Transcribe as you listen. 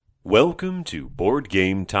Welcome to Board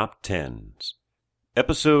Game Top Tens,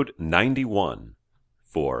 Episode 91,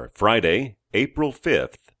 for Friday, April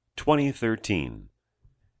 5th, 2013.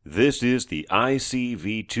 This is the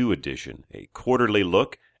ICV2 edition, a quarterly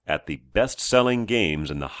look at the best-selling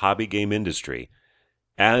games in the hobby game industry,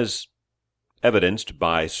 as evidenced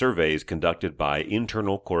by surveys conducted by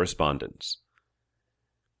internal correspondents.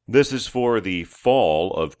 This is for the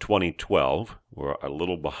fall of 2012. We're a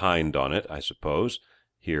little behind on it, I suppose,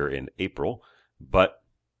 here in April, but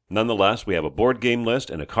nonetheless, we have a board game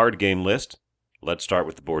list and a card game list. Let's start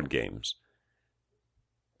with the board games.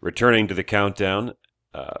 Returning to the countdown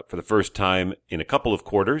for the first time in a couple of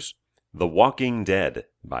quarters, The Walking Dead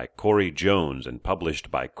by Corey Jones and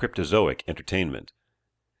published by Cryptozoic Entertainment.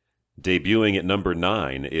 Debuting at number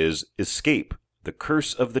 9 is Escape, The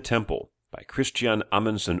Curse of the Temple by Christian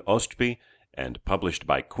Amundsen Ostby and published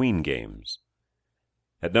by Queen Games.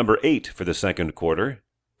 At number 8 for the second quarter,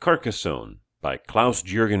 Carcassonne by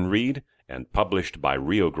Klaus-Jürgen Ried and published by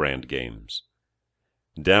Rio Grande Games.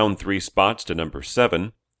 Down 3 spots to number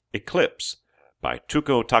 7, Eclipse by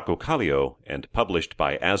Tuco Taco-Kallio and published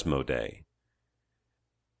by Asmodee.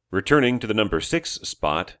 Returning to the number 6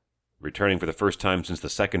 spot, returning for the first time since the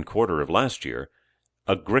second quarter of last year,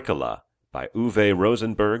 Agricola by Uwe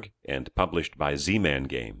Rosenberg and published by Z-Man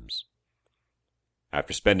Games.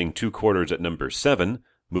 After spending 2 quarters at number 7,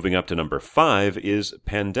 moving up to number 5 is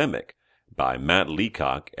Pandemic by Matt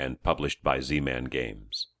Leacock and published by Z-Man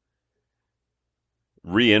Games.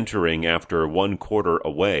 Re-entering after 1 quarter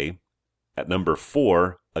away, at number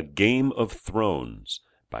 4, A Game of Thrones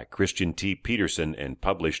by Christian T. Peterson and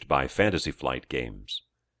published by Fantasy Flight Games.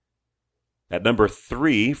 At number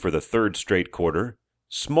 3 for the third straight quarter,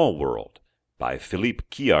 Small World by Philippe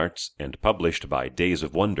Kiarts and published by Days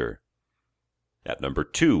of Wonder. At number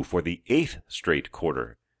 2 for the 8th straight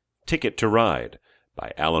quarter, Ticket to Ride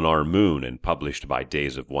by Alan R. Moon and published by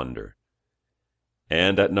Days of Wonder.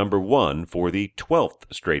 And at number 1 for the 12th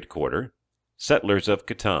straight quarter, Settlers of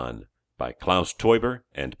Catan by Klaus Teuber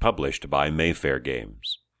and published by Mayfair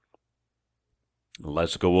Games.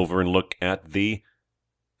 Let's go over and look at the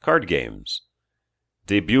card games.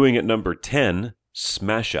 Debuting at number 10,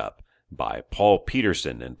 Smash Up by Paul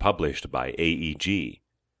Peterson and published by AEG.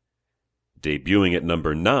 Debuting at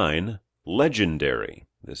number 9, Legendary.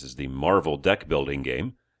 This is the Marvel deck building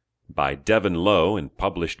game by Devin Lowe and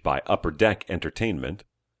published by Upper Deck Entertainment.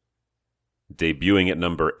 Debuting at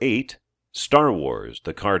number 8, Star Wars,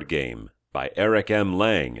 the card game by Eric M.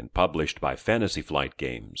 Lang and published by Fantasy Flight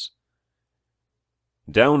Games.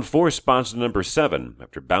 Down 4 spots to number 7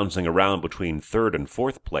 after bouncing around between 3rd and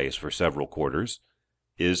 4th place for several quarters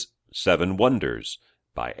is Seven Wonders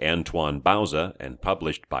by Antoine Bauza and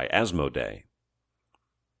published by Asmodee.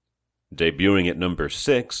 Debuting at number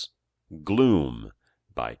 6, Gloom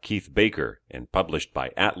by Keith Baker and published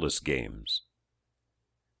by Atlas Games.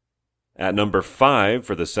 At number 5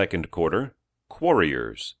 for the second quarter,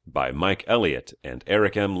 Quarriors by Mike Elliott and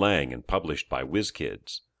Eric M. Lang and published by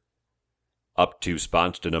WizKids. Up 2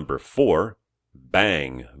 spots to number 4,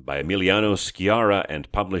 Bang by Emiliano Sciarra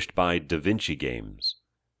and published by Da Vinci Games.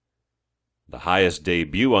 The highest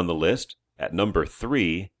debut on the list, at number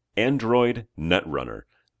 3, Android Netrunner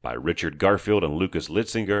by Richard Garfield and Lucas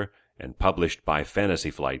Litzinger and published by Fantasy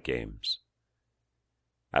Flight Games.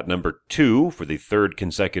 At number 2 for the third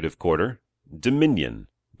consecutive quarter, Dominion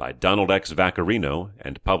by Donald X. Vaccarino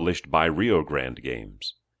and published by Rio Grande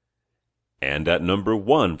Games. And at number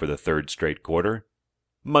 1 for the third straight quarter,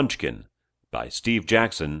 Munchkin by Steve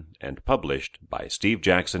Jackson and published by Steve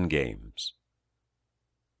Jackson Games.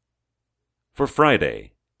 For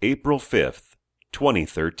Friday, April 5th,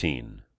 2013.